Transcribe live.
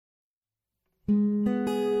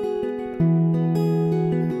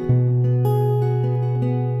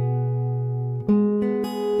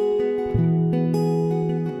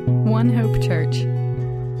Hope Church.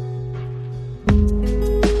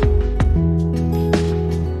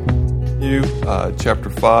 Chapter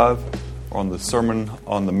 5 on the Sermon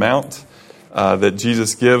on the Mount that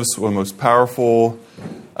Jesus gives, one of the most powerful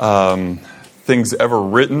things ever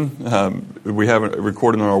written. We have it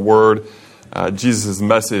recorded in our Word, Jesus'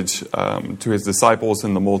 message to his disciples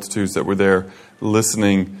and the multitudes that were there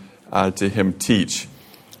listening to him teach.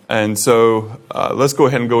 And so let's go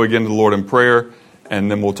ahead and go again to the Lord in prayer, and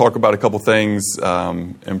then we'll talk about a couple things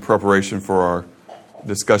in preparation for our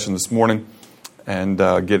discussion this morning and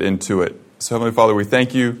get into it. So, Heavenly Father, we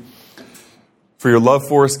thank you for your love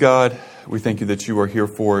for us, God. We thank you that you are here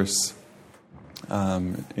for us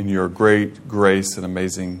in your great grace and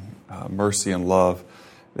amazing mercy and love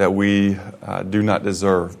that we do not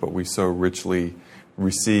deserve, but we so richly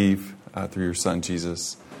receive through your Son,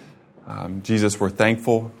 Jesus. Jesus, we're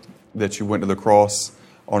thankful that you went to the cross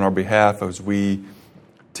on our behalf. As we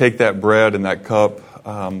take that bread and that cup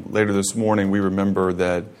later this morning, we remember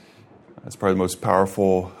that it's probably the most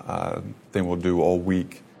powerful thing we'll do all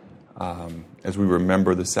week as we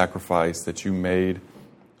remember the sacrifice that you made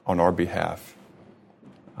on our behalf.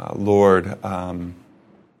 Lord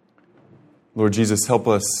Jesus, help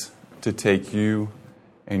us to take you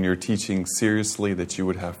and your teaching seriously, that you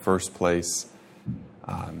would have first place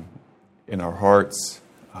in our hearts,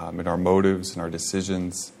 in our motives, in our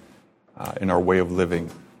decisions, in our way of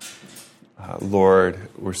living. Lord,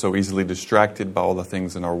 we're so easily distracted by all the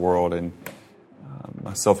things in our world, and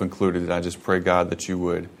myself included. And I just pray, God, that you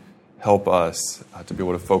would help us to be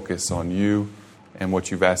able to focus on you and what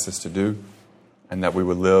you've asked us to do, and that we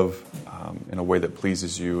would live in a way that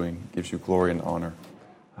pleases you and gives you glory and honor,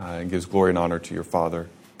 and gives glory and honor to your Father.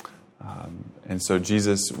 And so,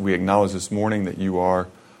 Jesus, we acknowledge this morning that you are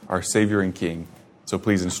our Savior and King. So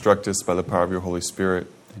please instruct us by the power of your Holy Spirit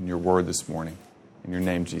in your word this morning. In your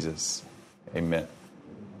name, Jesus. Amen.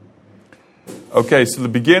 Okay, so the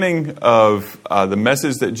beginning of the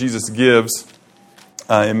message that Jesus gives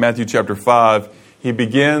in Matthew chapter 5, he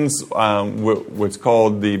begins what's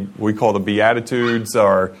called we call the Beatitudes,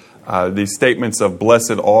 or these statements of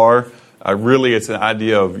blessed are. Really, it's an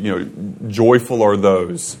idea of, joyful are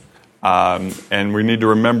those. And we need to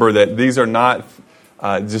remember that these are not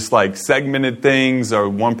just like segmented things, or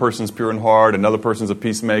one person's pure in heart, another person's a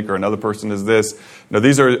peacemaker, another person is this. No,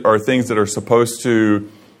 these are things that are supposed to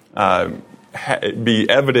be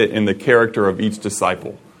evident in the character of each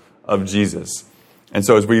disciple of Jesus. And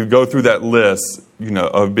so as we go through that list,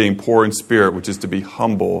 of being poor in spirit, which is to be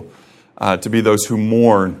humble, to be those who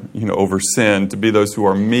mourn, over sin, to be those who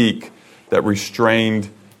are meek, that restrained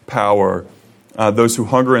power, those who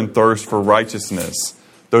hunger and thirst for righteousness,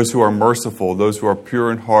 those who are merciful, those who are pure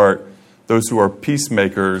in heart, those who are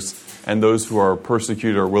peacemakers, and those who are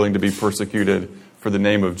persecuted or willing to be persecuted for the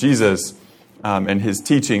name of Jesus and his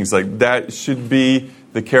teachings. Like, that should be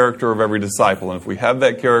the character of every disciple. And if we have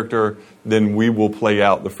that character, then we will play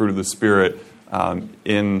out the fruit of the Spirit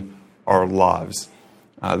in our lives.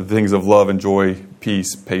 The things of love and joy,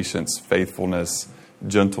 peace, patience, faithfulness,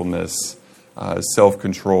 gentleness,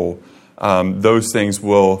 self-control. Those things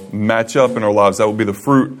will match up in our lives. That will be the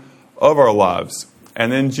fruit of our lives.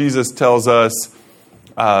 And then Jesus tells us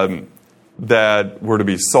that we're to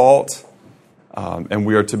be salt and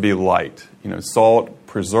we are to be light. Salt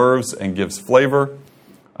preserves and gives flavor.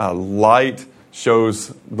 Light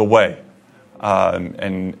shows the way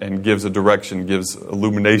and gives a direction, gives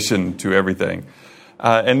illumination to everything.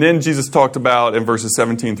 And then Jesus talked about in verses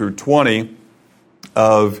 17 through 20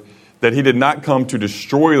 that he did not come to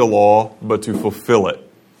destroy the law, but to fulfill it.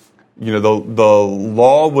 The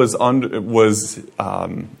law was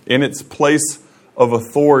in its place of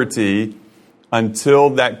authority until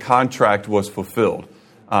that contract was fulfilled.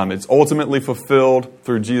 It's ultimately fulfilled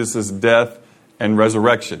through Jesus' death and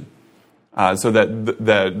resurrection, so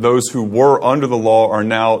that those who were under the law are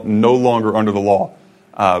now no longer under the law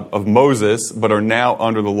of Moses, but are now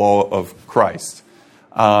under the law of Christ.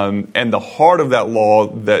 And the heart of that law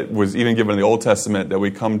that was even given in the Old Testament that we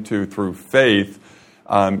come to through faith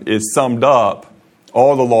is summed up,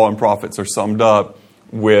 all the law and prophets are summed up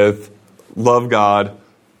with love God,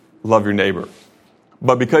 love your neighbor.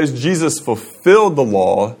 But because Jesus fulfilled the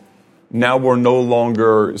law, now we're no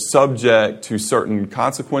longer subject to certain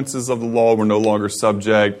consequences of the law. We're no longer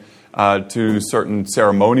subject to certain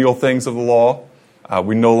ceremonial things of the law.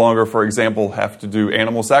 We no longer, for example, have to do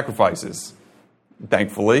animal sacrifices.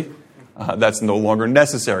 Thankfully, that's no longer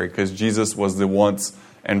necessary because Jesus was the once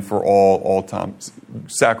and for all time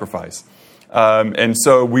sacrifice. And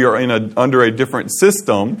so we are under a different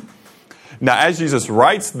system. Now, as Jesus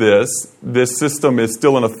writes this system is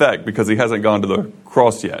still in effect because he hasn't gone to the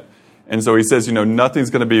cross yet. And so he says,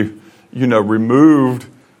 nothing's going to be, removed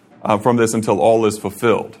from this until all is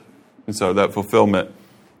fulfilled. And so that fulfillment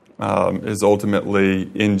is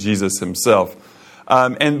ultimately in Jesus himself.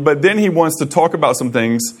 But then he wants to talk about some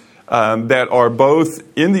things that are both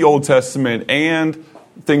in the Old Testament and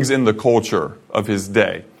things in the culture of his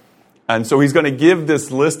day. And so he's going to give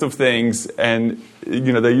this list of things, and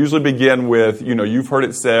they usually begin with, you've heard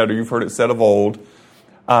it said, or you've heard it said of old.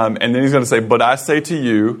 And then he's going to say, but I say to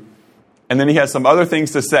you. And then he has some other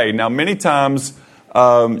things to say. Now, many times,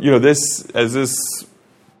 this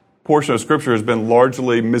portion of Scripture has been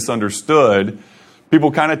largely misunderstood,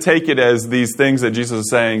 people kind of take it as these things that Jesus is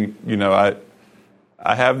saying,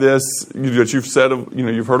 I have this that you've said,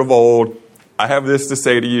 you've heard of old. I have this to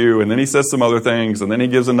say to you. And then he says some other things, and then he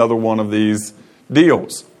gives another one of these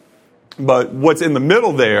deals. But what's in the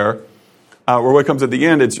middle there, or what comes at the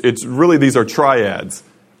end, it's really, these are triads.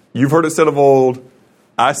 You've heard it said of old,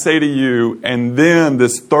 I say to you, and then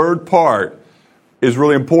this third part is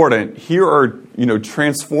really important. Here are,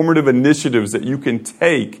 transformative initiatives that you can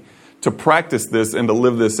take to practice this and to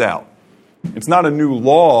live this out. It's not a new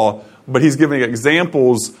law, but he's giving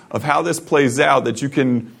examples of how this plays out, that you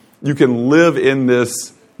can live in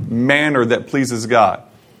this manner that pleases God.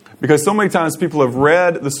 Because so many times people have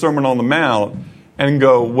read the Sermon on the Mount and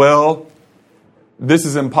go, well, this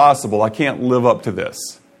is impossible. I can't live up to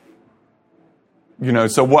this.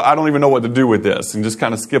 So I don't even know what to do with this, and just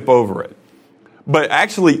kind of skip over it. But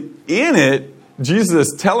actually, in it, Jesus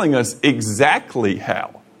is telling us exactly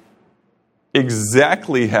how he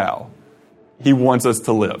wants us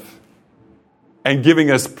to live, and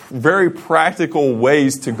giving us very practical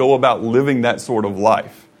ways to go about living that sort of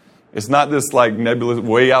life. It's not this like nebulous,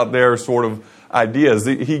 way out there sort of ideas.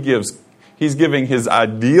 He's giving his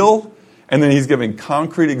ideal, and then he's giving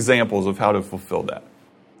concrete examples of how to fulfill that.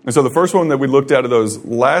 And so the first one that we looked at of those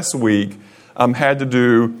last week had to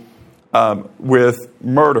do with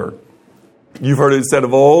murder. You've heard it said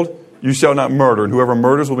of old, you shall not murder, and whoever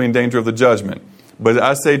murders will be in danger of the judgment. But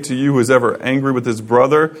I say to you, who is ever angry with his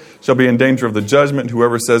brother shall be in danger of the judgment.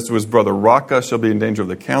 Whoever says to his brother, Raca, shall be in danger of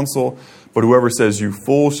the council. But whoever says, you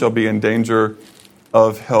fool, shall be in danger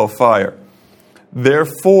of hellfire.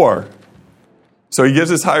 Therefore, so he gives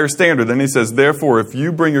this higher standard. Then he says, therefore, if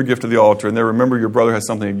you bring your gift to the altar and then remember your brother has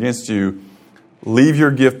something against you, leave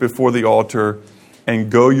your gift before the altar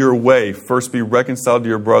and go your way. First be reconciled to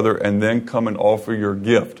your brother and then come and offer your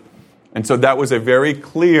gift. And so that was a very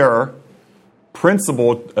clear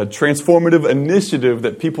principle, a transformative initiative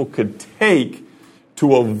that people could take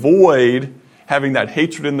to avoid having that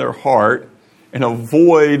hatred in their heart and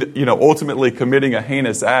avoid, ultimately committing a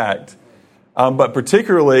heinous act. But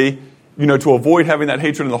particularly, to avoid having that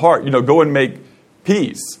hatred in the heart, go and make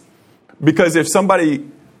peace. Because if somebody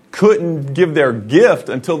couldn't give their gift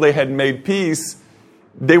until they had made peace,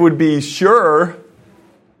 they would be sure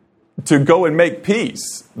to go and make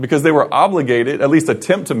peace because they were obligated, at least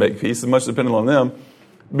attempt to make peace, as much depending on them,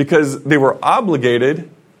 because they were obligated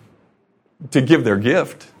to give their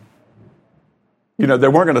gift. They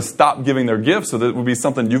weren't going to stop giving their gift, so that would be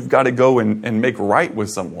something you've got to go and make right with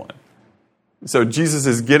someone. So Jesus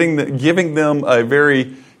is giving them a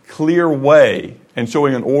very clear way and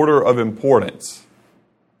showing an order of importance.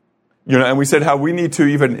 And we said how we need to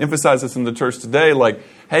even emphasize this in the church today, like,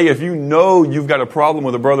 hey, if you know you've got a problem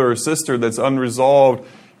with a brother or sister that's unresolved,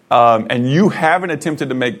 and you haven't attempted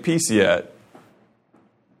to make peace yet,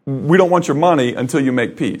 we don't want your money until you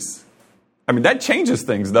make peace. I mean, that changes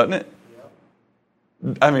things, doesn't it?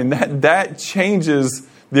 I mean, that changes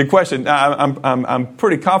the question. I'm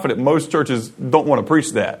pretty confident most churches don't want to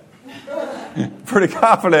preach that. Pretty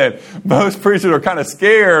confident most preachers are kind of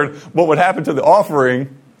scared what would happen to the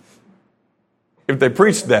offering if they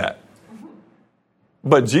preached that.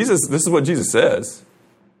 But Jesus, this is what Jesus says.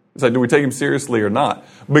 It's like, do we take him seriously or not?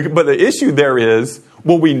 But the issue there is,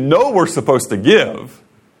 well, we know we're supposed to give.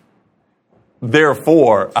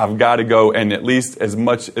 Therefore, I've got to go and at least as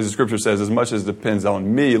much as the scripture says, as much as depends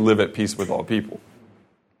on me, live at peace with all people.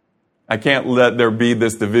 I can't let there be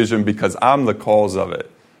this division because I'm the cause of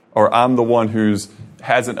it, or I'm the one who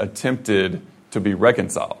hasn't attempted to be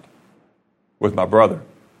reconciled with my brother,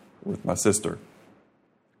 with my sister.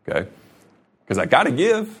 Okay? Because I got to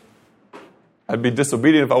give. I'd be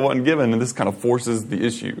disobedient if I wasn't given, and this kind of forces the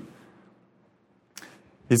issue.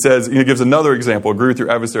 He says, he gives another example, agree with your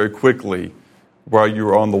adversary quickly while you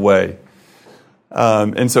are on the way.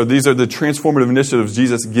 And so these are the transformative initiatives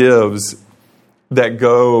Jesus gives that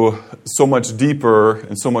go so much deeper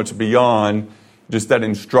and so much beyond just that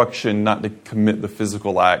instruction not to commit the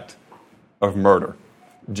physical act of murder.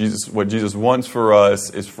 What Jesus wants for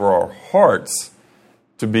us is for our hearts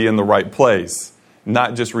to be in the right place,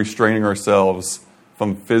 not just restraining ourselves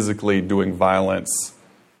from physically doing violence,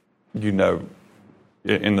 in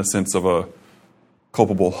the sense of a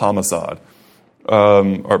culpable homicide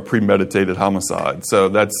or premeditated homicide. So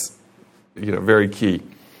that's, very key.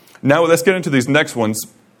 Now let's get into these next ones.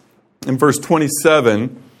 In verse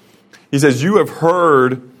 27, he says, "You have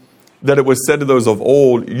heard that it was said to those of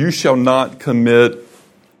old, 'You shall not commit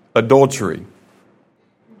adultery.'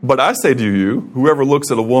 But I say to you, whoever looks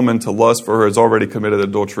at a woman to lust for her has already committed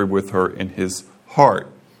adultery with her in his heart.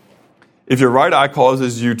 If your right eye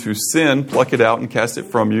causes you to sin, pluck it out and cast it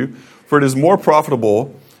from you. For it is more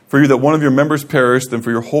profitable for you that one of your members perish than for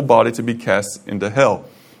your whole body to be cast into hell.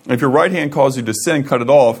 And if your right hand causes you to sin, cut it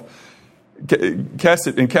off, cast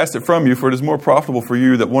it from you. For it is more profitable for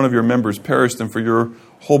you that one of your members perish than for your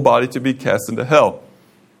whole body to be cast into hell.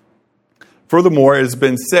 Furthermore, it has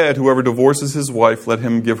been said, whoever divorces his wife, let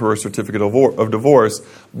him give her a certificate of divorce.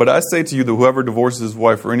 But I say to you that whoever divorces his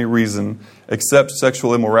wife for any reason, except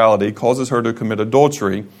sexual immorality, causes her to commit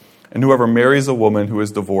adultery. And whoever marries a woman who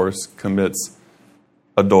is divorced commits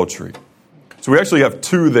adultery." So we actually have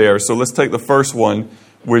two there. So let's take the first one,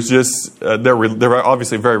 which just, they're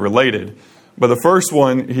obviously very related. But the first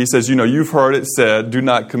one, he says, you've heard it said, do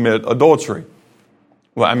not commit adultery.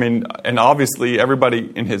 Well, and obviously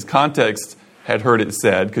everybody in his context had heard it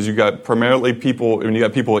said, because you got primarily people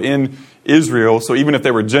in Israel, so even if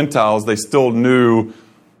they were Gentiles, they still knew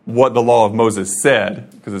what the law of Moses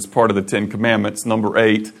said, because it's part of the Ten Commandments. Number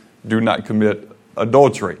 8, do not commit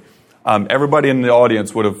adultery. Everybody in the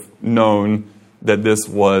audience would have known that this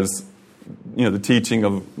was, the teaching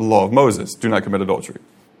of the law of Moses, do not commit adultery.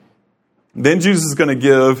 Then Jesus is going to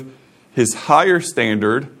give his higher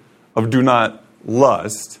standard of do not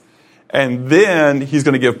lust. And then he's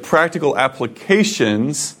going to give practical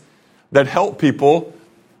applications that help people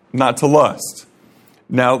not to lust.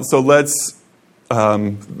 Now, so let's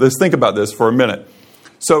think about this for a minute.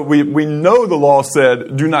 So we know the law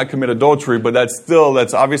said do not commit adultery, but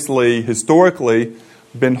that's obviously historically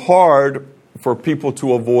been hard for people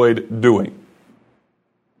to avoid doing.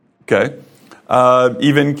 Okay?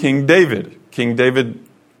 Even King David. King David,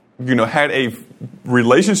 had a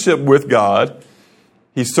relationship with God.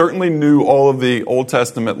 He certainly knew all of the Old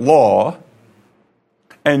Testament law,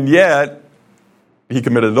 and yet he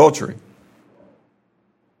committed adultery.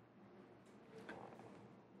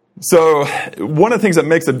 So one of the things that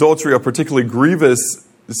makes adultery a particularly grievous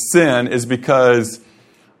sin is because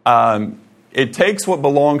it takes what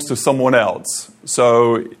belongs to someone else.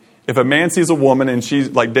 So if a man sees a woman, and she's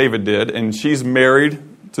like David did, and she's married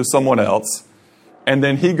to someone else, and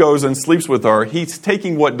then he goes and sleeps with her, he's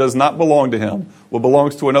taking what does not belong to him, what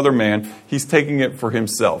belongs to another man, he's taking it for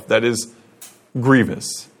himself. That is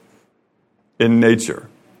grievous in nature.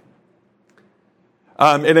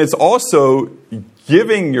 And it's also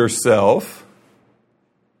giving yourself,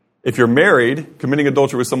 if you're married, committing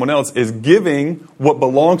adultery with someone else, is giving what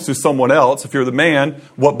belongs to someone else, if you're the man,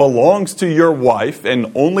 what belongs to your wife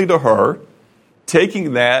and only to her,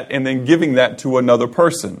 taking that and then giving that to another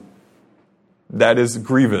person. That is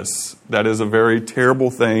grievous. That is a very terrible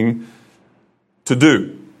thing to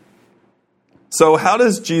do. So how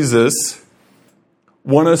does Jesus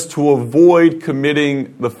want us to avoid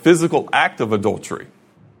committing the physical act of adultery?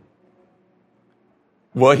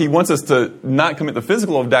 Well, he wants us to not commit the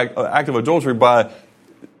physical act of adultery by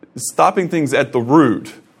stopping things at the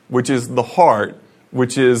root, which is the heart,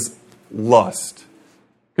 which is lust.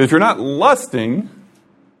 Because if you're not lusting,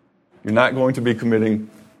 you're not going to be committing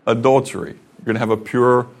adultery. You're going to have a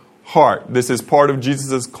pure heart. This is part of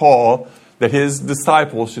Jesus' call that his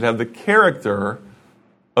disciples should have the character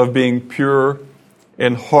of being pure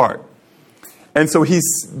in heart. And so he's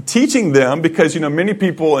teaching them because, many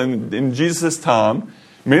people in Jesus' time,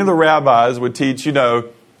 many of the rabbis would teach,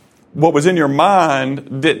 what was in your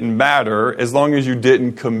mind didn't matter as long as you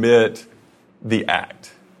didn't commit the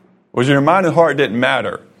act. What was in your mind and heart didn't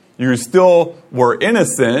matter. You still were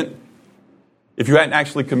innocent if you hadn't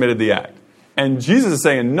actually committed the act. And Jesus is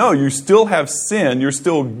saying, no, you still have sin. You're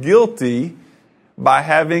still guilty by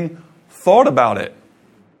having thought about it.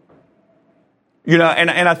 And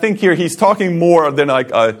I think here he's talking more than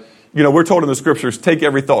we're told in the scriptures, take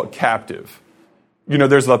every thought captive.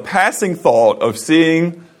 There's a passing thought of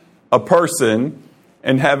seeing a person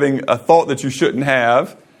and having a thought that you shouldn't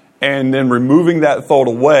have, and then removing that thought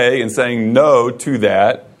away and saying no to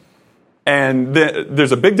that. And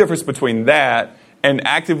there's a big difference between that and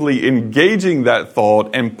actively engaging that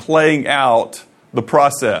thought and playing out the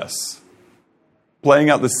process, playing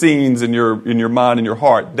out the scenes in your mind and your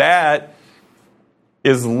heart. That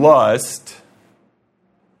is lust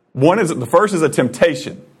The first is a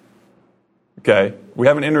temptation. Okay? We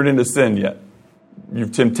haven't entered into sin yet.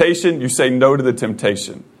 You say no to the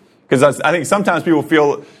temptation. Because I think sometimes people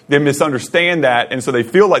feel they misunderstand that, and so they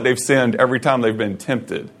feel like they've sinned every time they've been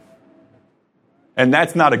tempted. And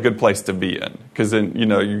that's not a good place to be in, because then,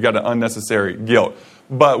 you've got an unnecessary guilt.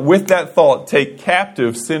 But with that thought, take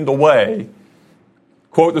captive, send away,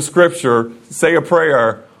 quote the scripture, say a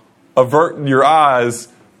prayer, avert your eyes,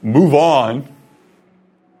 move on.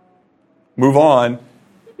 Move on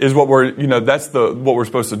is what that's what we're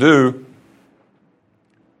supposed to do.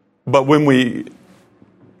 But when we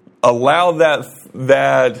allow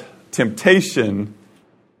that temptation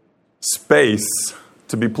space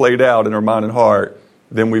to be played out in our mind and heart,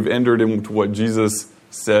 then we've entered into what Jesus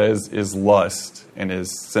says is lust and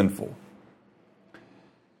is sinful.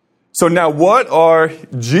 So now, what are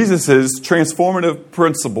Jesus' transformative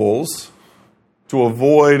principles to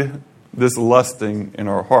avoid this lusting in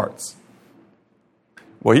our hearts?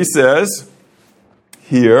 Well, he says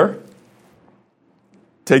here,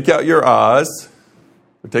 take out your eyes,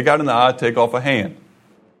 take out an eye, take off a hand.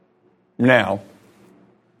 Now,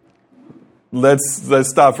 let's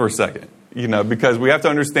stop for a second, because we have to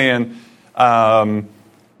understand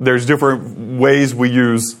there's different ways we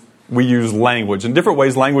use language, and different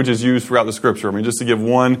ways language is used throughout the Scripture. I mean, just to give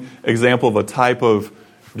one example of a type of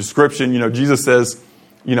description, Jesus says,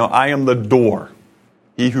 I am the door.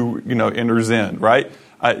 He who enters in, right?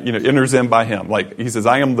 Enters in by him. Like he says,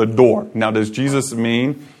 I am the door. Now, does Jesus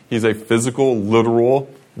mean he's a physical,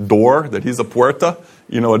 literal door? That he's a puerta?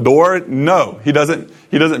 A door? No, he doesn't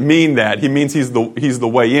mean that. He means he's the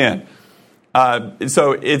way in.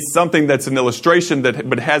 So it's something that's an illustration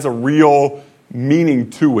but has a real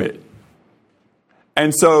meaning to it.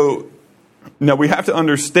 And so now we have to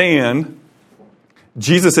understand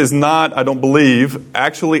Jesus is not, I don't believe,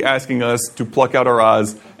 actually asking us to pluck out our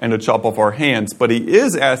eyes and to chop off our hands, but he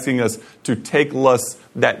is asking us to take lust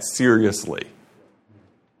that seriously.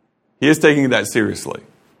 He is taking that seriously.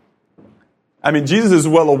 I mean, Jesus is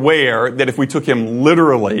well aware that if we took him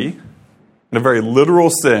literally, in a very literal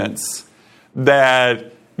sense,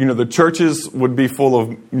 that, the churches would be full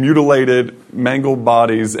of mutilated, mangled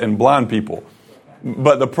bodies and blind people.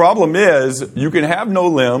 But the problem is, you can have no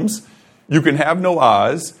limbs, you can have no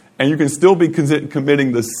eyes, and you can still be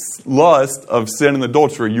committing the lust of sin and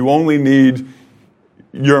adultery. You only need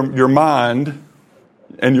your mind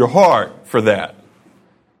and your heart for that.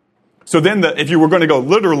 So then if you were going to go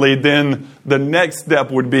literally, then the next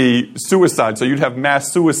step would be suicide. So you'd have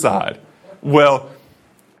mass suicide. Well,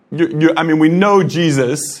 we know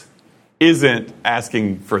Jesus isn't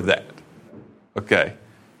asking for that. Okay?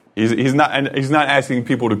 He's not asking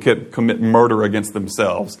people to commit murder against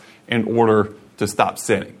themselves in order to stop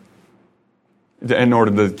sinning, in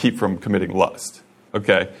order to keep from committing lust.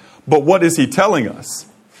 Okay? But what is he telling us?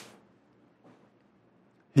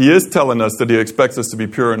 He is telling us that he expects us to be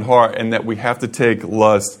pure in heart and that we have to take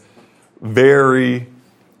lust very,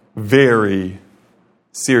 very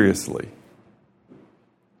seriously.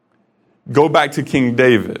 Go back to King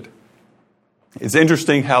David. It's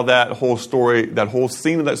interesting how that whole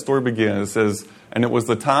scene of that story begins. It says, and it was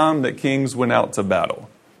the time that kings went out to battle.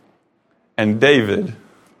 And David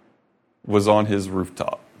was on his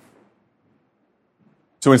rooftop.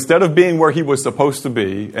 So instead of being where he was supposed to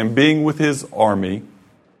be and being with his army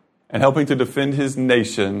and helping to defend his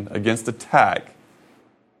nation against attack,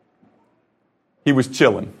 he was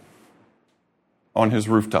chilling on his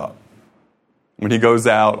rooftop. When he goes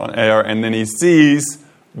out on air and then he sees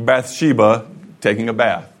Bathsheba taking a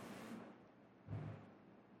bath.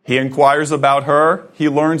 He inquires about her. He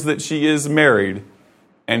learns that she is married.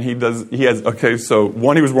 And so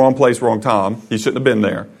one, he was wrong place, wrong time. He shouldn't have been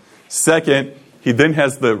there. Second, he then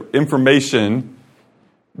has the information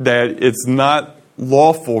that it's not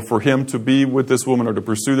lawful for him to be with this woman or to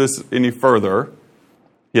pursue this any further.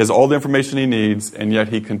 He has all the information he needs, and yet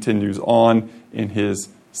he continues on in his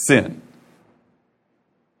sin.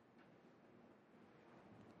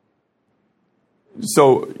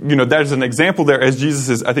 So, there's an example there as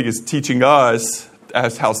Jesus is teaching us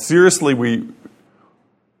as how seriously we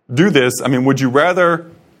do this. I mean, would you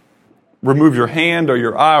rather remove your hand or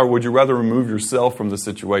your eye, or would you rather remove yourself from the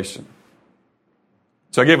situation?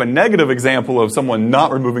 So I gave a negative example of someone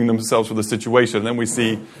not removing themselves from the situation, and then we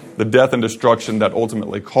see the death and destruction that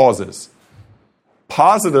ultimately causes.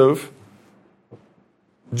 Positive,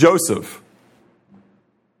 Joseph,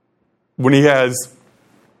 when he has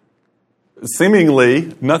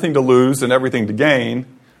seemingly nothing to lose and everything to gain,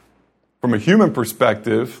 from a human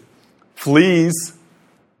perspective, flees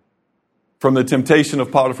from the temptation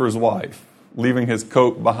of Potiphar's wife, leaving his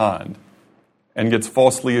coat behind. and gets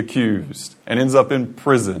falsely accused and ends up in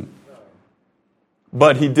prison.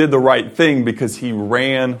 But he did the right thing because he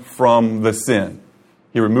ran from the sin.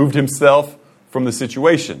 He removed himself from the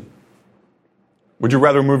situation. Would you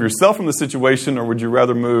rather remove yourself from the situation, or would you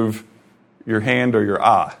rather move your hand or your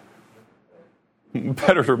eye?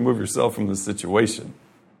 Better to remove yourself from the situation.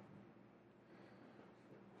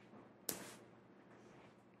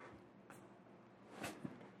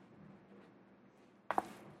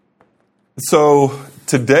 So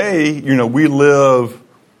today, we live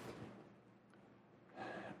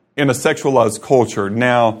in a sexualized culture.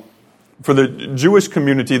 Now, for the Jewish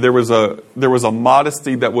community, there was a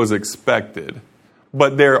modesty that was expected.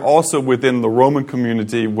 But there also within the Roman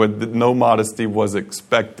community, no modesty was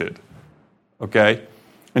expected. Okay?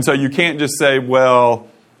 And so you can't just say, well,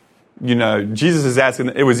 Jesus is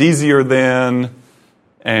asking, it was easier then,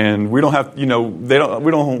 and we don't have,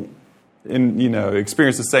 we don't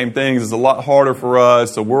experience the same things. It's a lot harder for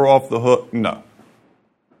us, so we're off the hook. No.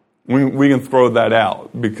 We can throw that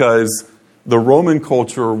out because the Roman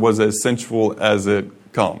culture was as sensual as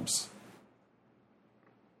it comes.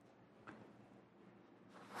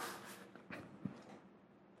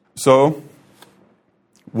 So,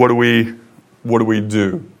 what do we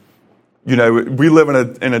do? We live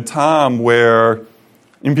in a time where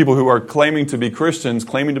people who are claiming to be Christians,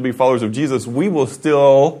 claiming to be followers of Jesus, we will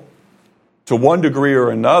still, to one degree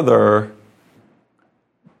or another,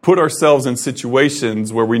 put ourselves in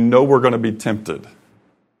situations where we know we're going to be tempted.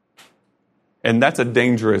 And that's a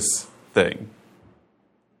dangerous thing.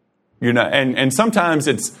 And sometimes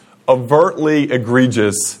it's overtly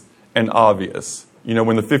egregious and obvious.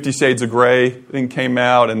 When the 50 Shades of Grey thing came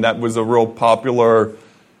out and that was a real popular,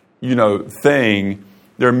 thing,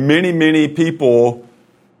 there are many, many people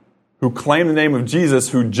who claim the name of Jesus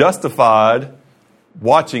who justified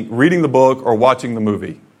reading the book or watching the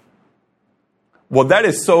movie. Well, that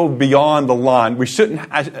is so beyond the line. We should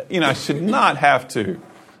not have to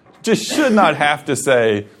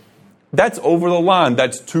say, that's over the line.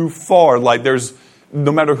 That's too far. Like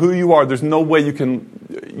no matter who you are, there's no way you can,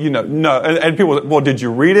 no. And people say, well, did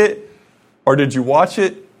you read it or did you watch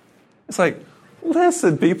it? It's like,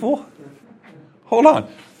 listen, people, hold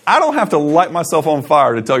on. I don't have to light myself on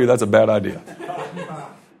fire to tell you that's a bad idea.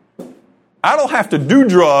 I don't have to do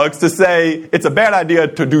drugs to say it's a bad idea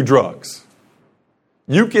to do drugs.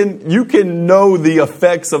 You can know the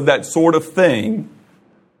effects of that sort of thing.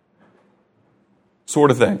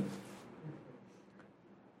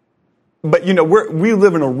 But, we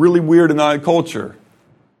live in a really weird and odd culture.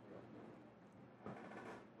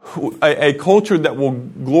 A culture that will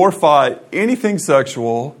glorify anything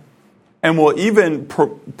sexual and will even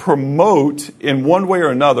promote, in one way or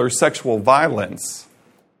another, sexual violence.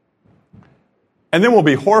 And then we'll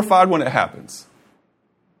be horrified when it happens.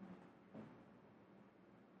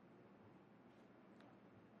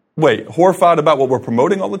 Wait, horrified about what we're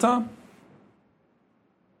promoting all the time?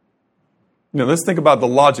 Let's think about the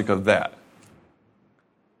logic of that.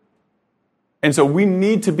 And so we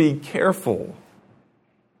need to be careful.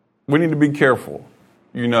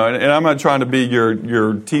 And I'm not trying to be your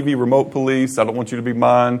TV remote police. I don't want you to be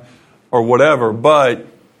mine or whatever. But,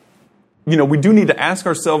 we do need to ask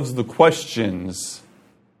ourselves the questions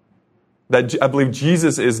that I believe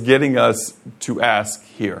Jesus is getting us to ask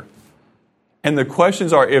here. And the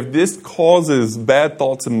questions are, if this causes bad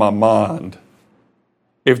thoughts in my mind,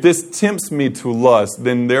 if this tempts me to lust,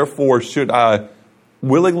 then therefore should I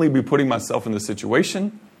willingly be putting myself in the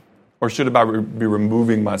situation, or should I be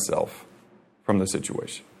removing myself from the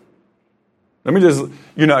situation? Let me just,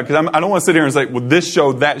 because I don't want to sit here and say, well, this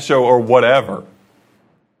show, that show, or whatever.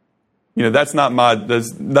 That's not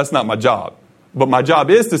my job. But my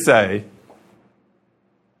job is to say,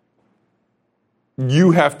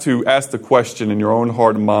 you have to ask the question in your own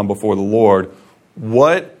heart and mind before the Lord,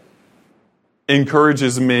 what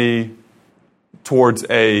encourages me towards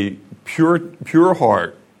a pure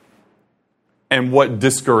heart, and what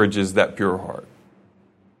discourages that pure heart?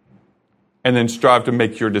 And then strive to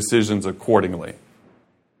make your decisions accordingly,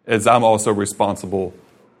 as I'm also responsible,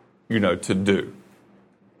 to do.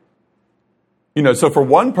 So for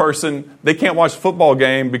one person, they can't watch a football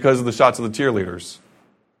game because of the shots of the cheerleaders,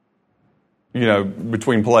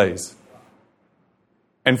 between plays.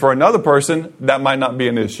 And for another person, that might not be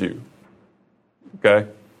an issue. Okay?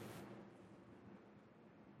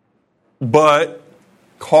 But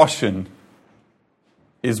caution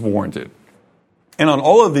is warranted. And on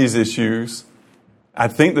all of these issues, I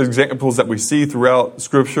think the examples that we see throughout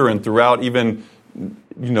Scripture and throughout even,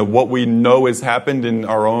 what we know has happened in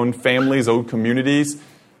our own families, own communities,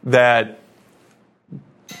 that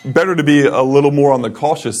better to be a little more on the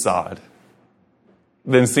cautious side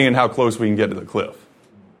than seeing how close we can get to the cliff.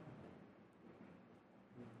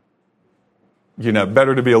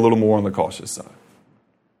 Better to be a little more on the cautious side.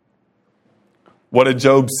 What did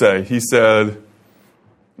Job say? He said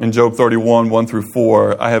in Job 31, 1 through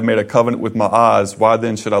 4, I have made a covenant with my eyes. Why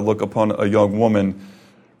then should I look upon a young woman?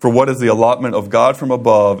 For what is the allotment of God from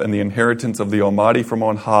above and the inheritance of the Almighty from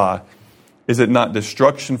on high? Is it not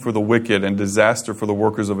destruction for the wicked and disaster for the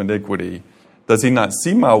workers of iniquity? Does he not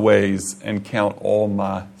see my ways and count all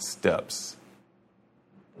my steps?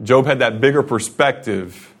 Job had that bigger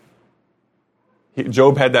perspective.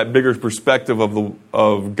 Job had that bigger perspective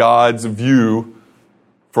of God's view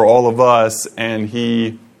for all of us, and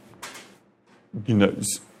he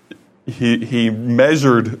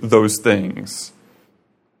measured those things.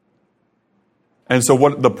 And so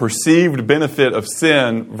what the perceived benefit of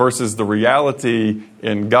sin versus the reality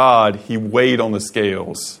in God, he weighed on the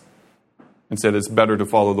scales and said it's better to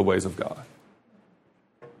follow the ways of God.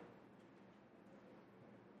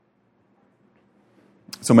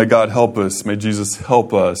 So may God help us, may Jesus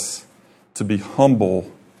help us to be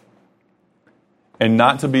humble and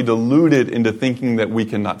not to be deluded into thinking that we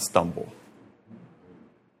cannot stumble.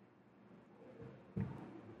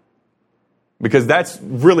 Because that's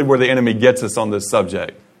really where the enemy gets us on this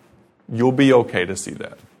subject. You'll be okay to see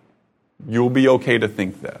that. You'll be okay to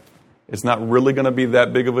think that. It's not really going to be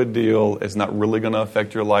that big of a deal. It's not really going to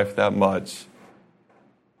affect your life that much.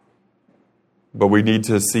 But we need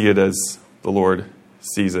to see it as the Lord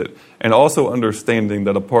sees it. And also understanding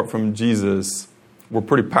that apart from Jesus, we're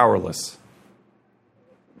pretty powerless.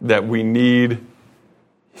 That we need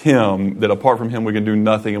Him, that apart from Him we can do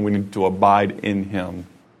nothing, and we need to abide in Him.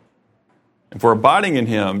 And for abiding in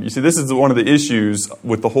Him, you see, this is one of the issues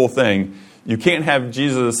with the whole thing. You can't have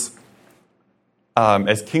Jesus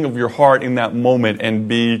as king of your heart in that moment and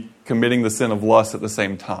be committing the sin of lust at the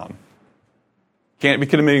same time. Can't be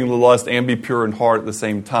committing the lust and be pure in heart at the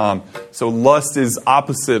same time. So lust is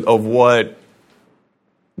opposite of what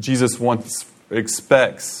Jesus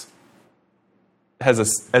expects as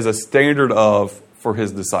a standard for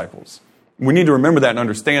His disciples. We need to remember that and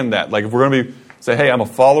understand that. Like if we're going to say, hey, I'm a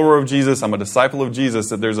follower of Jesus, I'm a disciple of Jesus,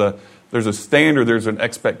 that there's a standard, there's an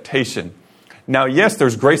expectation. Now, yes,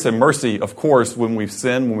 there's grace and mercy, of course, when we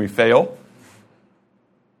sin, when we fail.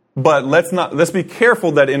 But let's be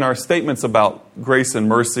careful that in our statements about grace and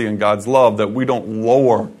mercy and God's love, that we don't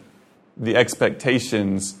lower the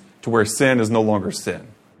expectations to where sin is no longer sin.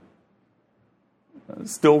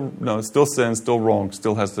 Still sin, still wrong,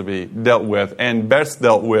 still has to be dealt with, and best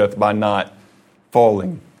dealt with by not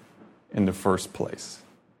falling in the first place.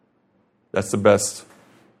 That's the best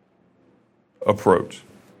approach.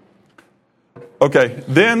 Okay,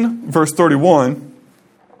 then verse 31.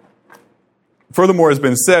 Furthermore, it has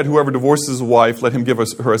been said, whoever divorces his wife, let him give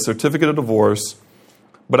her a certificate of divorce.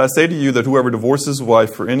 But I say to you that whoever divorces his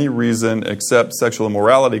wife for any reason except sexual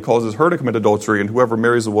immorality causes her to commit adultery, and whoever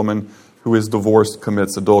marries a woman who is divorced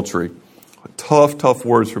commits adultery. Tough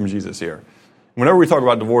words from Jesus here. Whenever we talk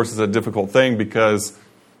about divorce, it's a difficult thing because,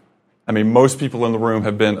 most people in the room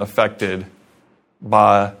have been affected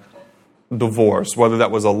by divorce, whether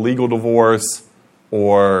that was a legal divorce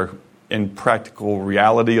or in practical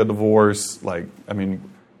reality a divorce.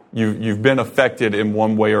 You've been affected in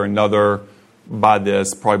one way or another by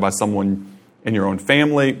this, probably by someone in your own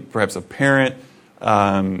family, perhaps a parent,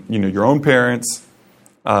 your own parents,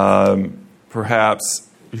 perhaps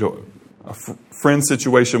a friend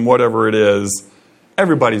situation, whatever it is.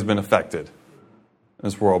 Everybody's been affected in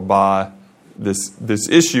this world by this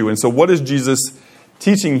issue. And so what is Jesus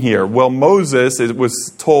teaching here? Well, Moses, it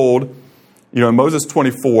was told, in Moses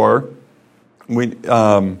 24, we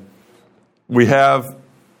have,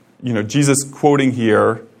 Jesus quoting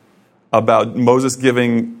here about Moses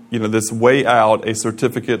giving, this way out, a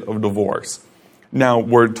certificate of divorce. Now,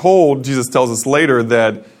 we're told, Jesus tells us later,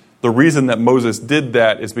 that the reason that Moses did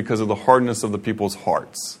that is because of the hardness of the people's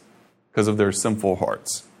hearts, because of their sinful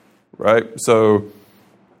hearts, right? So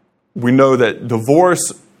we know that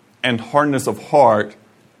divorce and hardness of heart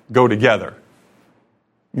go together.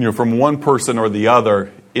 From one person or the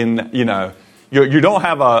other, you don't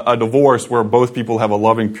have a divorce where both people have a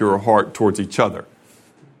loving, pure heart towards each other.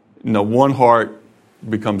 One heart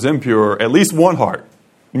becomes impure, at least one heart,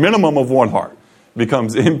 minimum of one heart,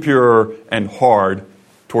 becomes impure and hard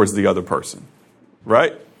towards the other person,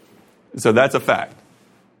 right? So that's a fact.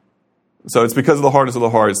 So it's because of the hardness of the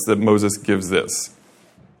hearts that Moses gives this.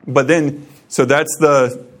 But then, so that's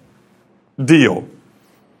the deal.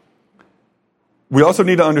 We also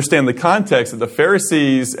need to understand the context that the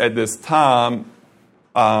Pharisees at this time,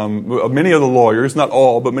 many of the lawyers, not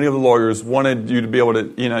all, but many of the lawyers wanted you to be able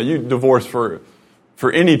to, you divorce for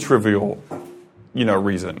for any trivial,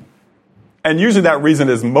 reason. And usually that reason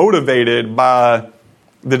is motivated by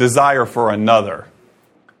the desire for another.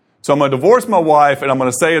 So I'm going to divorce my wife, and I'm going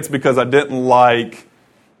to say it's because I didn't like,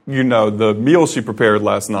 the meal she prepared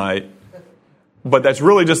last night. But that's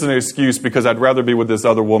really just an excuse because I'd rather be with this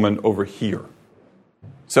other woman over here.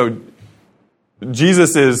 So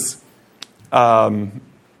Jesus is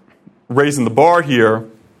raising the bar here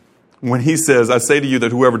when he says, I say to you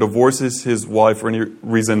that whoever divorces his wife for any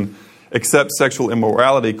reason except sexual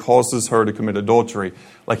immorality causes her to commit adultery.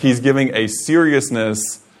 Like he's giving a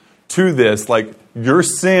seriousness to this. Like your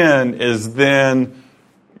sin is then,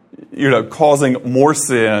 causing more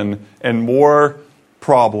sin and more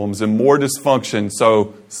problems and more dysfunction.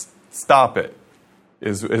 So stop it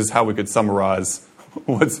is how we could summarize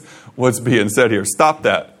what's being said here. Stop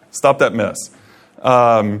that. Stop that mess.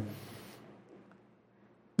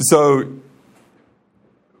 So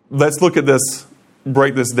let's look at this,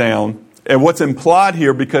 break this down. And what's implied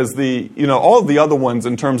here, because all of the other ones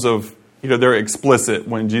in terms of, they're explicit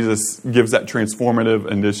when Jesus gives that transformative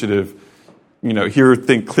initiative, here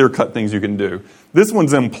think clear-cut things you can do. This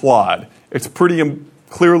one's implied. It's pretty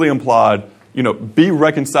clearly implied, be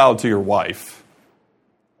reconciled to your wife,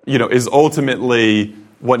 is ultimately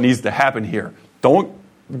what needs to happen here. Don't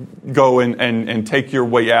go and take your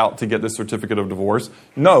way out to get the certificate of divorce.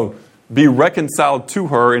 No, be reconciled to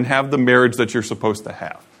her and have the marriage that you're supposed to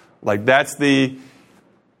have. Like that's the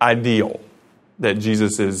ideal that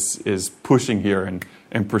Jesus is pushing here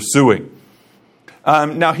and pursuing.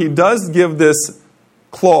 Now he does give this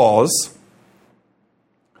clause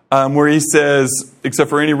where he says, except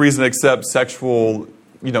for any reason except sexual,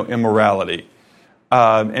 immorality.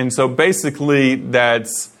 And so basically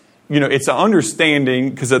that's, it's an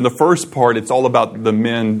understanding, because in the first part, it's all about the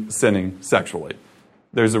men sinning sexually.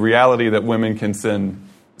 There's a reality that women can sin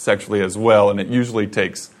sexually as well, and it usually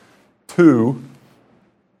takes two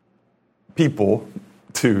people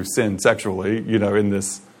to sin sexually, in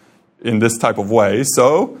this type of way.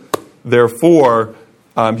 So, therefore,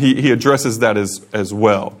 he addresses that as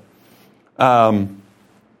well. And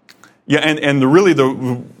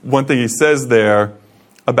the one thing he says there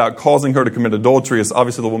about causing her to commit adultery is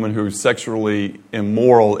obviously the woman who's sexually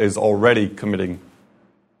immoral is already committing,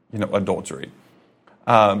 adultery.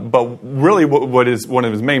 But really what is one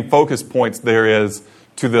of his main focus points there is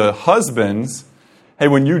to the husbands, hey,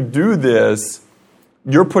 when you do this,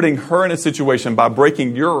 you're putting her in a situation by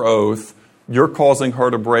breaking your oath, you're causing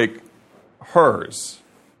her to break hers.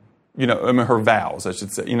 Her vows, I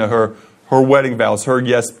should say. Her wedding vows, her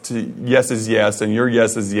yes is yes, and your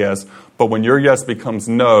yes is yes. But when your yes becomes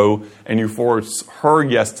no, and you force her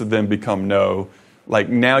yes to then become no, like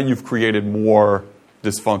now you've created more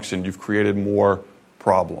dysfunction. You've created more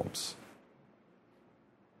problems.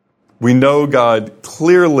 We know God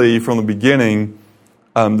clearly from the beginning,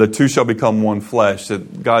 the two shall become one flesh,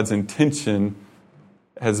 that God's intention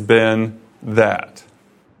has been that.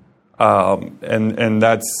 And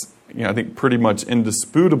that's, I think pretty much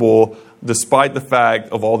indisputable, despite the fact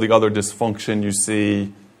of all the other dysfunction you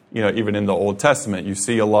see, even in the Old Testament. You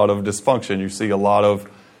see a lot of dysfunction. You see a lot of,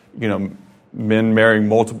 men marrying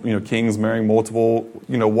multiple, kings marrying multiple,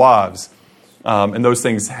 wives. And those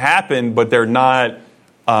things happen, but they're not,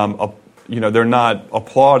 they're not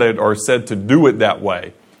applauded or said to do it that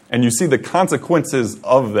way. And you see the consequences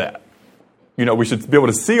of that. We should be able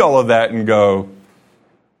to see all of that and go,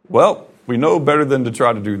 well, we know better than to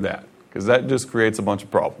try to do that, because that just creates a bunch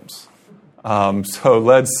of problems. So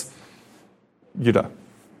let's,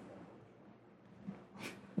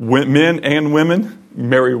 men and women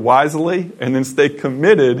marry wisely and then stay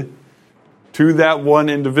committed to that one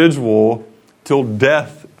individual till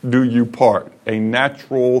death do you part, a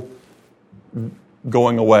natural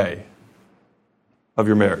going away of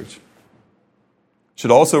your marriage.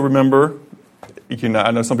 Should also remember,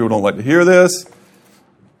 I know some people don't like to hear this,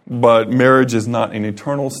 but marriage is not an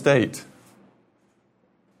eternal state.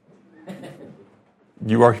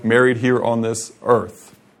 You are married here on this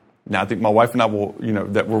earth. Now, I think my wife and I will,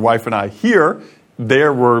 that we're wife and I here.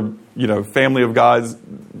 There we're, family of God's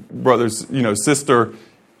brothers, sister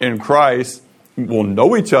in Christ. We'll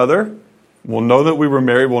know each other. We'll know that we were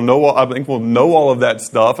married. I think we'll know all of that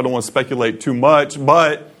stuff. I don't want to speculate too much,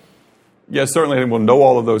 but yes, certainly I think we'll know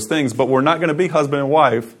all of those things. But we're not going to be husband and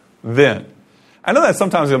wife then. I know that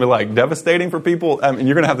sometimes it's going to be devastating for people. I mean,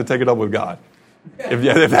 you're going to have to take it up with God.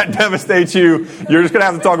 If that devastates you, you're just going to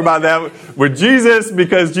have to talk about that with Jesus,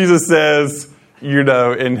 because Jesus says,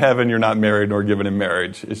 in heaven you're not married nor given in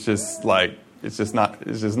marriage. It's just not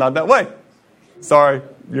that way. Sorry,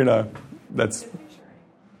 that's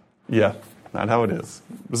not how it is.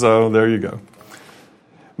 So there you go.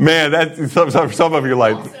 Man, that's some of you are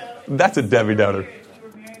like, that's a Debbie Downer. You were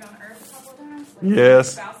married on earth a couple of times. Yes. Your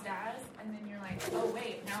spouse dies, and then you're like, oh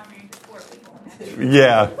wait, now I'm married to 4 people.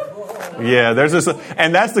 Yeah. There's this,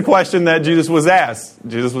 and that's the question that Jesus was asked.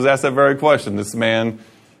 Jesus was asked that very question. This man,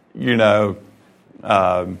 who's,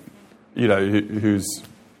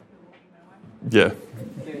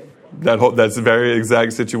 that's a very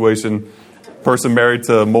exact situation. Person married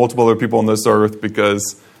to multiple other people on this earth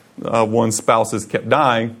because one spouse has kept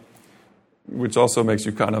dying, which also makes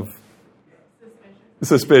you kind of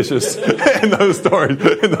suspicious in those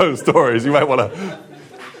stories. You might want to,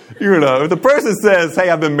 if the person says,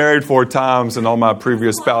 hey, I've been married 4 times and all my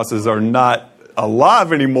previous spouses are not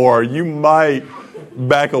alive anymore, you might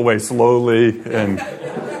back away slowly and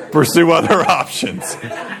pursue other options.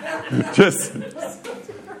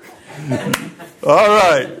 All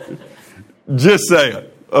right. Just saying.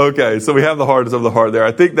 Okay, so we have the hardest of the heart there.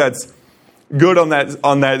 I think that's good on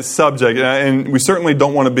that subject, and we certainly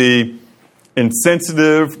don't want to be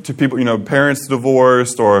insensitive to people. Parents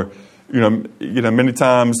divorced, or many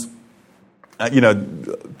times,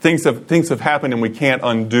 things have happened, and we can't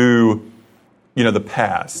undo, the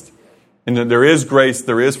past. And there is grace,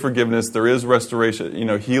 there is forgiveness, there is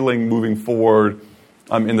restoration, healing moving forward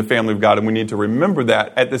in the family of God, and we need to remember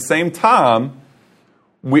that. At the same time,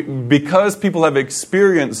 because people have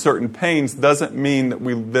experienced certain pains doesn't mean that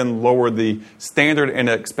we then lower the standard and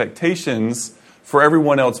expectations for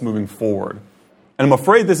everyone else moving forward. And I'm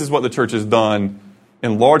afraid this is what the church has done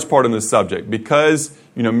in large part on this subject. Because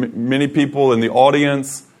many people in the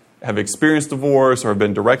audience have experienced divorce or have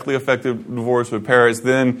been directly affected by divorce with parents,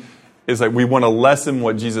 then it's like we want to lessen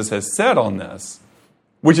what Jesus has said on this,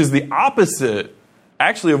 which is the opposite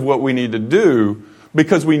actually of what we need to do,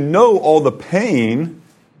 because we know all the pain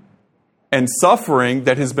and suffering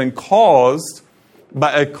that has been caused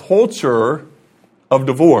by a culture of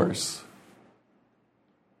divorce.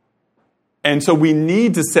 And so we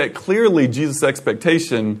need to set clearly Jesus'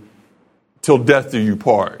 expectation till death do you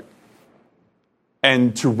part.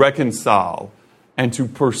 And to reconcile and to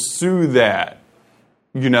pursue that,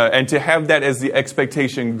 and to have that as the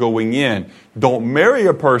expectation going in. Don't marry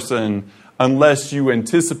a person unless you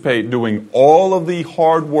anticipate doing all of the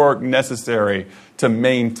hard work necessary to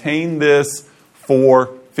maintain this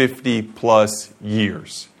for 50 plus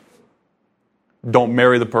years. Don't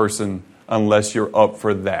marry the person unless you're up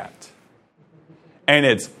for that. And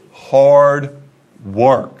it's hard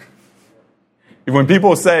work. When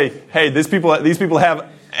people say, hey, these people have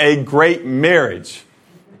a great marriage.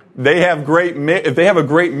 If they have a great marriage, they have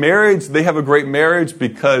a great marriage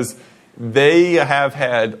because they have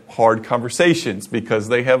had hard conversations, because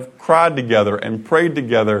they have cried together and prayed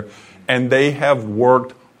together, and they have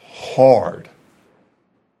worked hard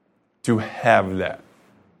to have that.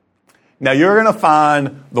 Now, you're going to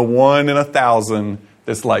find the 1 in 1,000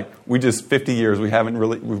 that's like, 50 years, we've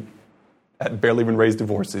barely even raised a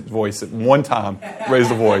voice at one time,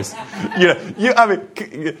 raised a voice.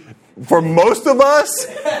 For most of us,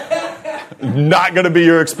 not going to be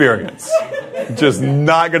your experience. Just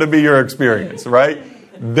not going to be your experience, right?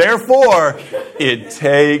 Therefore, it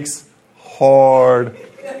takes hard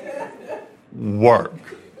work.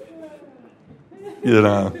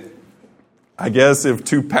 I guess if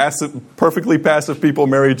 2 perfectly passive people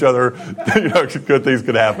marry each other, good things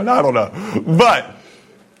could happen. I don't know. But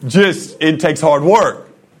it takes hard work.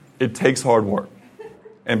 It takes hard work.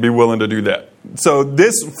 And be willing to do that. So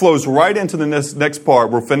this flows right into the next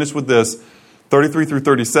part. We're finished with this, 33 through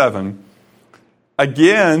 37.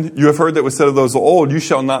 Again, you have heard that was said of those of old, you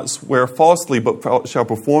shall not swear falsely, but shall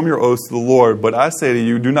perform your oaths to the Lord. But I say to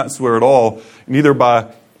you, do not swear at all, neither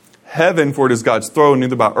by heaven, for it is God's throne,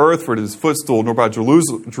 neither by earth, for it is his footstool, nor by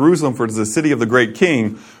Jerusalem, for it is the city of the great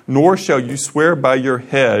king. Nor shall you swear by your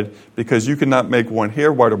head, because you cannot make one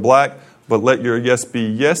hair white or black, but let your yes be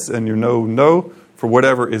yes, and your no, no. For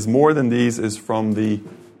whatever is more than these is from the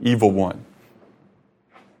evil one.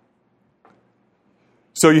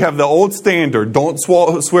 So you have the old standard, don't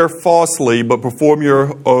swear falsely, but perform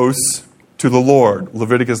your oaths to the Lord.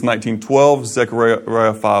 Leviticus 19:12,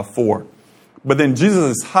 Zechariah 5:4. But then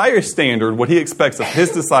Jesus' higher standard, what he expects of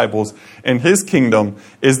his disciples and his kingdom,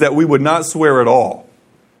 is that we would not swear at all.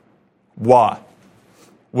 Why?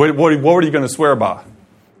 What are you going to swear by?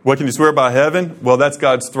 What can you swear by? Heaven? Well, that's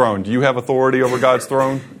God's throne. Do you have authority over God's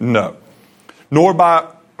throne? No. Nor by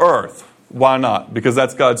earth. Why not? Because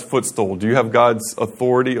that's God's footstool. Do you have God's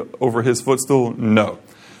authority over his footstool? No.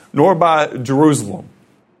 Nor by Jerusalem.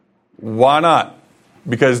 Why not?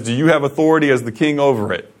 Because do you have authority as the king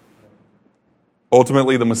over it?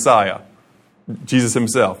 Ultimately, the Messiah, Jesus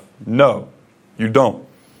himself. No, you don't.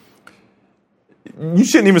 You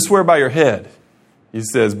shouldn't even swear by your head, he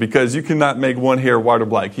says, because you cannot make one hair white or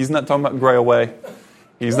black. He's not talking about gray away.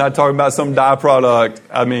 He's not talking about some dye product.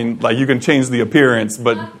 I mean, like, you can change the appearance,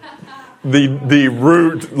 but the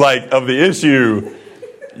root, like, of the issue,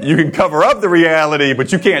 you can cover up the reality,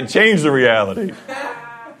 but you can't change the reality.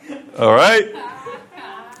 All right?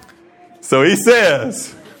 So he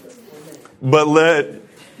says, but let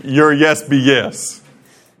your yes be yes,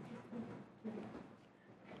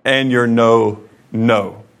 and your no,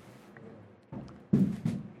 no.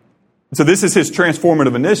 So this is his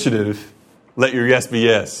transformative initiative. Let your yes be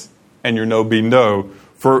yes, and your no be no.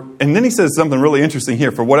 And then he says something really interesting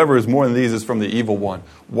here. For whatever is more than these is from the evil one.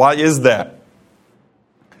 Why is that?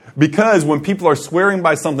 Because when people are swearing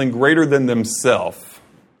by something greater than themselves,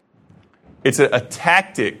 it's a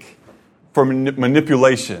tactic for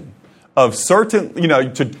manipulation of certain,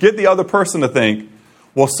 to get the other person to think,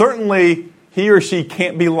 well, certainly he or she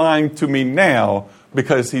can't be lying to me now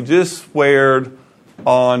because he just sweared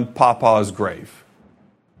on Papa's grave.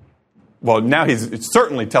 Well, now he's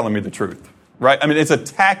certainly telling me the truth, right? I mean, it's a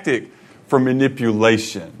tactic for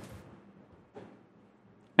manipulation.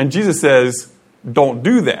 And Jesus says, don't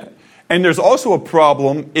do that. And there's also a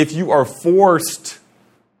problem if you are forced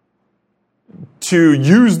to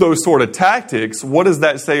use those sort of tactics. What does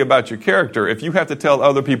that say about your character? If you have to tell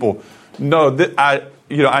other people, no,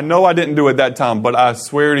 I know I didn't do it that time, but I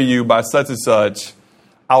swear to you by such and such,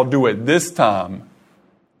 I'll do it this time.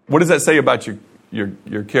 What does that say about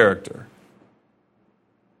your character?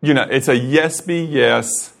 It's a yes be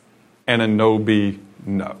yes and a no be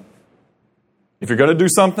no. If you're going to do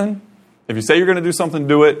something, if you say you're going to do something,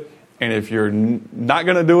 do it. And if you're not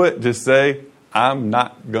going to do it, just say, I'm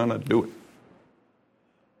not going to do it.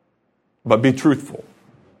 But be truthful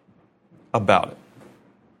about it.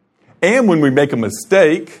 And when we make a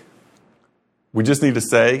mistake, we just need to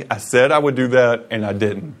say, I said I would do that and I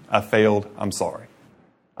didn't. I failed. I'm sorry.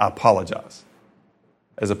 I apologize.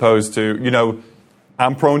 As opposed to,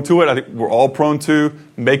 I'm prone to it. I think we're all prone to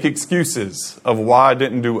make excuses of why I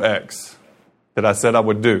didn't do X that I said I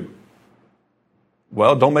would do.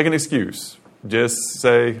 Well, don't make an excuse. Just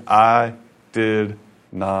say, I did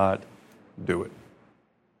not do it.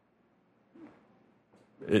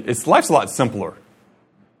 Life's a lot simpler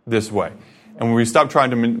this way. And when we stop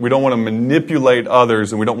we don't want to manipulate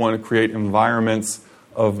others, and we don't want to create environments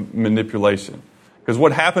of manipulation. Because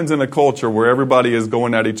what happens in a culture where everybody is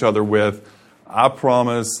going at each other with, I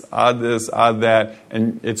promise, I this, I that,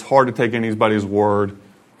 and it's hard to take anybody's word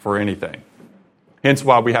for anything. Hence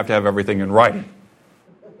why we have to have everything in writing.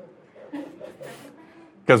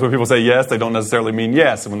 Because when people say yes, they don't necessarily mean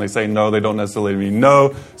yes. And when they say no, they don't necessarily mean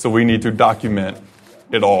no. So we need to document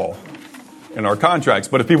it all in our contracts.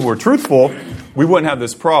 But if people were truthful, we wouldn't have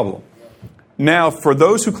this problem. Now, for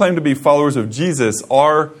those who claim to be followers of Jesus,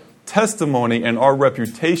 our testimony and our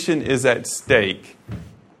reputation is at stake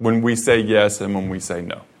when we say yes and when we say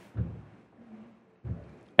no.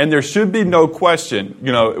 And there should be no question,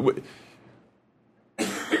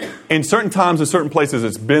 in certain times, in certain places,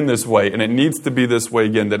 it's been this way, and it needs to be this way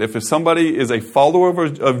again, that if somebody is a follower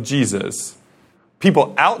of Jesus,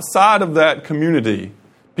 people outside of that community,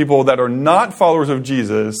 people that are not followers of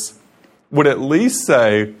Jesus, would at least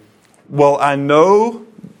say, well, I know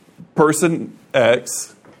person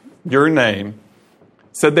X, your name,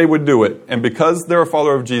 said they would do it, and because they're a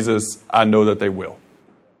follower of Jesus, I know that they will.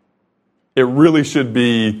 It really should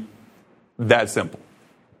be that simple.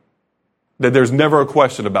 That there's never a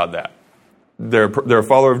question about that. They're a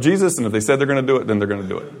follower of Jesus, and if they said they're going to do it, then they're going to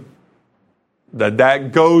do it.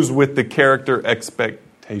 That goes with the character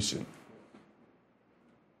expectation.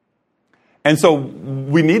 And so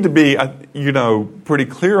we need to be, pretty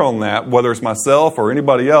clear on that, whether it's myself or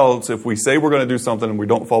anybody else, if we say we're going to do something and we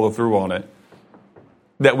don't follow through on it,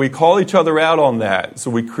 that we call each other out on that, so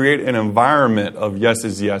we create an environment of yes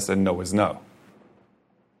is yes and no is no.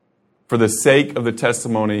 For the sake of the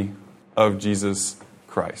testimony of Jesus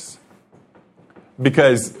Christ.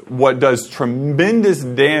 Because what does tremendous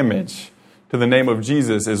damage to the name of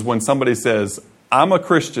Jesus is when somebody says, I'm a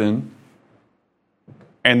Christian,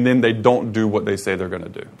 and then they don't do what they say they're going to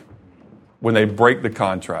do. When they break the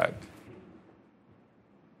contract.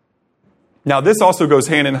 Now, this also goes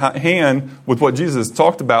hand in hand with what Jesus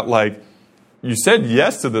talked about, like, you said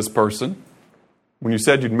yes to this person when you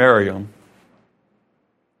said you'd marry them.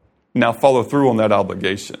 Now follow through on that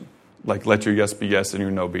obligation. Like, let your yes be yes and your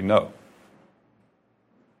no be no.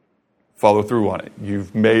 Follow through on it.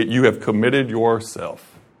 You have committed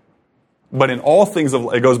yourself. But in all things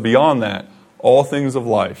it goes beyond that. All things of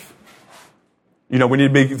life. We need to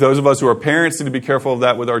be, those of us who are parents need to be careful of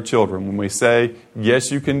that with our children. When we say,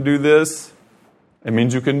 yes, you can do this, It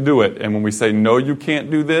means you can do it. And when we say, no, you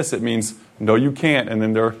can't do this, it means, no, you can't. And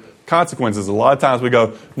then there are consequences. A lot of times we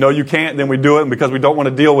go, no, you can't, then we do it. And because we don't want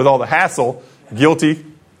to deal with all the hassle, guilty,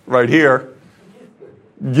 right here,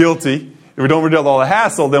 guilty. If we don't want to deal with all the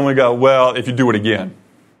hassle, then we go, well, if you do it again.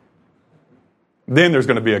 Then there's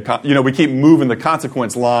going to be we keep moving the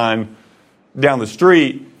consequence line down the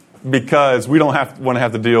street because we don't want to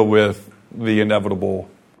have to deal with the inevitable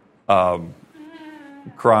crying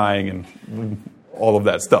and all of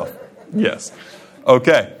that stuff. Yes.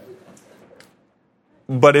 Okay.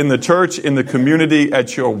 But in the church, in the community,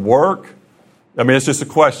 at your work, I mean, it's just a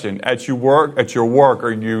question. At your work,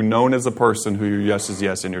 are you known as a person who your yes is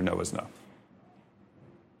yes and your no is no?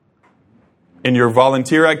 In your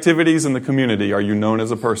volunteer activities in the community, are you known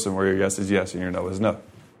as a person where your yes is yes and your no is no?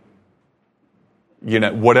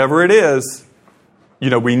 Whatever it is,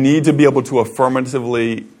 we need to be able to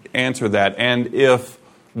affirmatively answer that. And if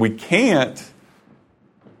we can't,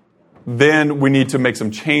 then we need to make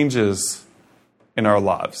some changes in our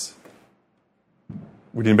lives.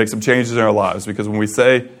 We need to make some changes in our lives because when we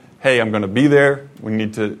say, hey, I'm going to be there, we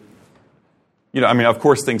need to, of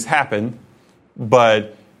course things happen,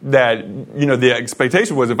 but that, the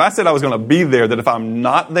expectation was if I said I was going to be there, that if I'm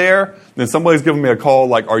not there, then somebody's giving me a call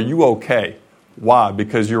like, are you okay? Why?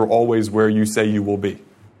 Because you're always where you say you will be.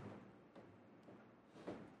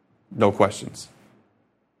 No questions.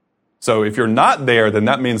 So if you're not there, then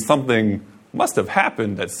that means something must have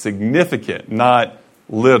happened that's significant, not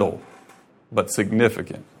little, but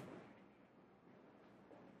significant.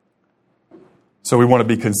 So we want to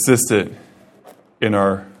be consistent in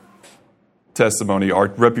our testimony. Our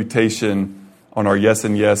reputation on our yes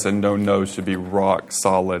and yes and no no should be rock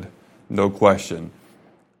solid, no question.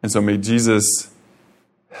 And so may Jesus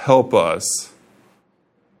help us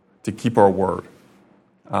to keep our word.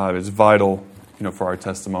 It's vital, for our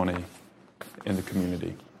testimony in the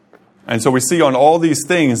community. And so we see on all these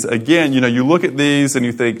things, again, you look at these and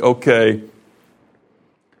you think, okay,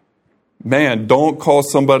 man, don't call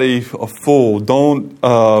somebody a fool. Don't,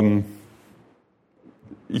 so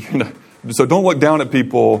don't look down at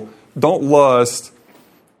people. Don't lust.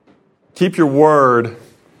 Keep your word.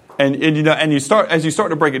 And you start, as you start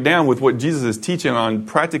to break it down with what Jesus is teaching on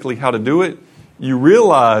practically how to do it, you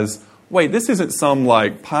realize, wait, this isn't some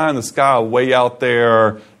like pie in the sky way out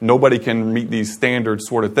there, nobody can meet these standards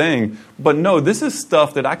sort of thing. But no, this is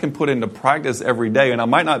stuff that I can put into practice every day. And I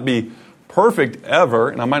might not be perfect ever,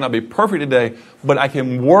 and I might not be perfect today, but I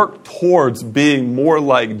can work towards being more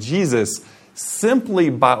like Jesus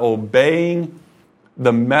simply by obeying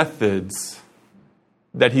the methods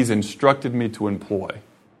that he's instructed me to employ.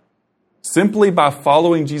 Simply by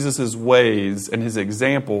following Jesus' ways and his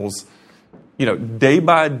examples, day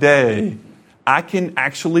by day, I can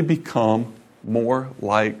actually become more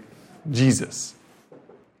like Jesus.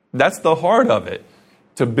 That's the heart of it.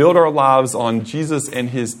 To build our lives on Jesus and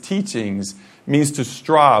his teachings means to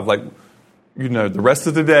strive. Like, the rest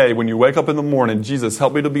of the day, when you wake up in the morning, Jesus,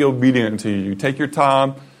 help me to be obedient to you. You take your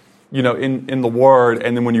time, in the Word,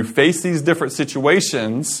 and then when you face these different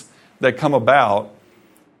situations that come about,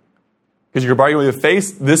 because you're probably going to be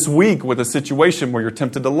faced this week with a situation where you're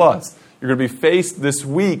tempted to lust. You're going to be faced this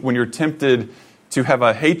week when you're tempted to have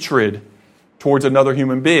a hatred towards another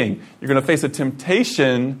human being. You're going to face a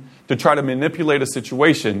temptation to try to manipulate a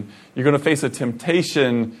situation. You're going to face a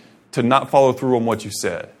temptation to not follow through on what you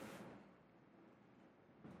said.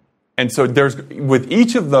 And so with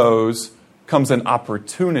each of those comes an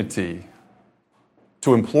opportunity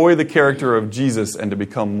to employ the character of Jesus and to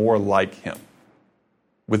become more like him.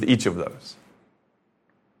 With each of those.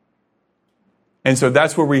 And so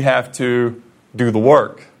that's where we have to do the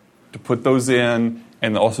work, to put those in,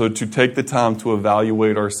 and also to take the time to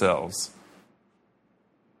evaluate ourselves.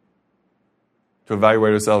 To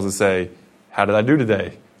evaluate ourselves and say, how did I do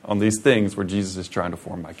today on these things where Jesus is trying to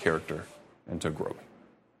form my character and to grow me?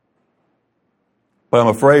 But I'm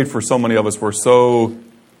afraid for so many of us, we're so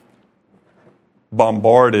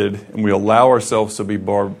bombarded, and we allow ourselves to be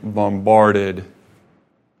bombarded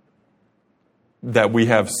that we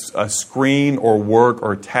have a screen or work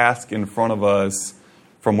or task in front of us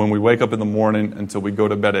from when we wake up in the morning until we go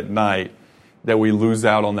to bed at night, that we lose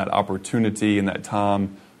out on that opportunity and that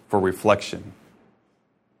time for reflection.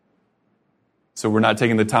 So we're not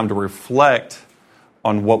taking the time to reflect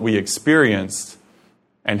on what we experienced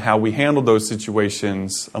and how we handled those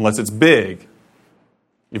situations, unless it's big.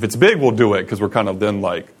 If it's big, we'll do it because we're kind of then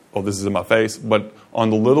like, oh, this is in my face. But on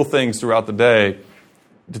the little things throughout the day,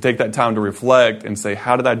 to take that time to reflect and say,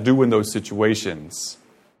 how did I do in those situations?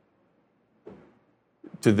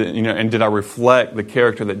 And did I reflect the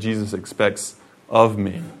character that Jesus expects of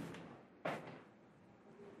me?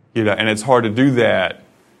 And it's hard to do that,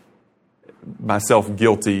 myself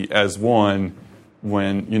guilty as one,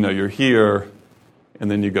 when, you're here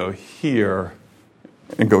and then you go here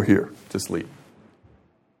and go here to sleep.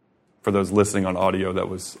 For those listening on audio, that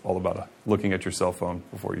was all about looking at your cell phone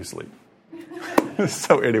before you sleep.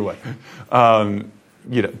 So anyway,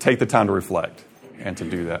 take the time to reflect and to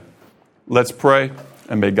do that. Let's pray,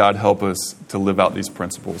 and may God help us to live out these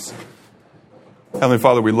principles. Heavenly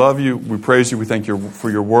Father, we love you. We praise you. We thank you for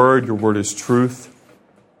your word. Your word is truth.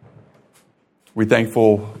 We're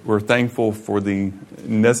thankful for the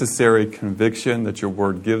necessary conviction that your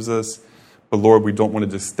word gives us. But Lord, we don't want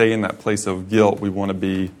to just stay in that place of guilt. We want to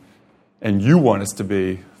be, and you want us to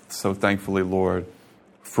be, so thankfully, Lord,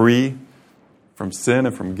 free from sin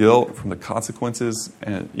and from guilt, from the consequences,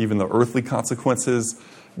 and even the earthly consequences,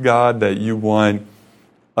 God, that you want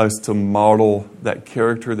us to model that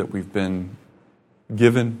character that we've been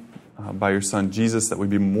given by your Son Jesus, that we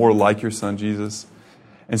be more like your Son Jesus.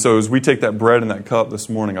 And so as we take that bread and that cup this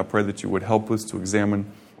morning, I pray that you would help us to examine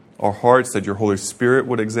our hearts, that your Holy Spirit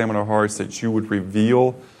would examine our hearts, that you would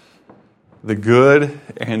reveal the good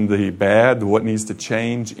and the bad, what needs to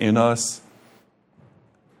change in us,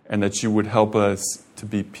 and that you would help us to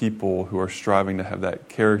be people who are striving to have that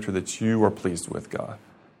character that you are pleased with, God.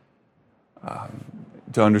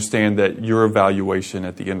 To understand that your evaluation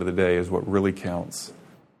at the end of the day is what really counts.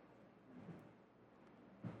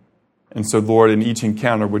 And so, Lord, in each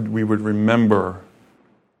encounter, we would remember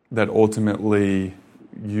that ultimately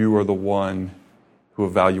you are the one who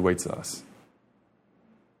evaluates us.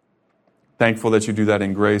 Thankful that you do that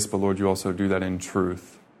in grace, but Lord, you also do that in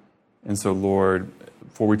truth. And so, Lord,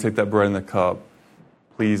 before we take that bread and the cup,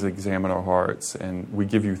 please examine our hearts. And we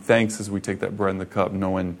give you thanks as we take that bread and the cup,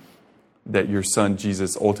 knowing that your Son,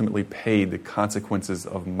 Jesus, ultimately paid the consequences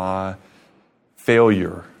of my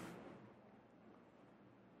failure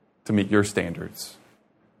to meet your standards.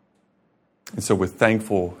 And so with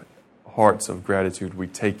thankful hearts of gratitude, we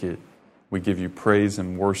take it. We give you praise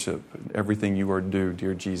and worship and everything you are due,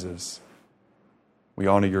 dear Jesus. We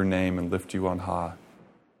honor your name and lift you on high.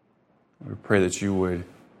 We pray that you would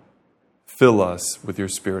fill us with your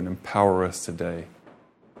Spirit and empower us today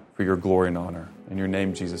for your glory and honor. In your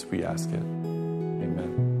name, Jesus, we ask it.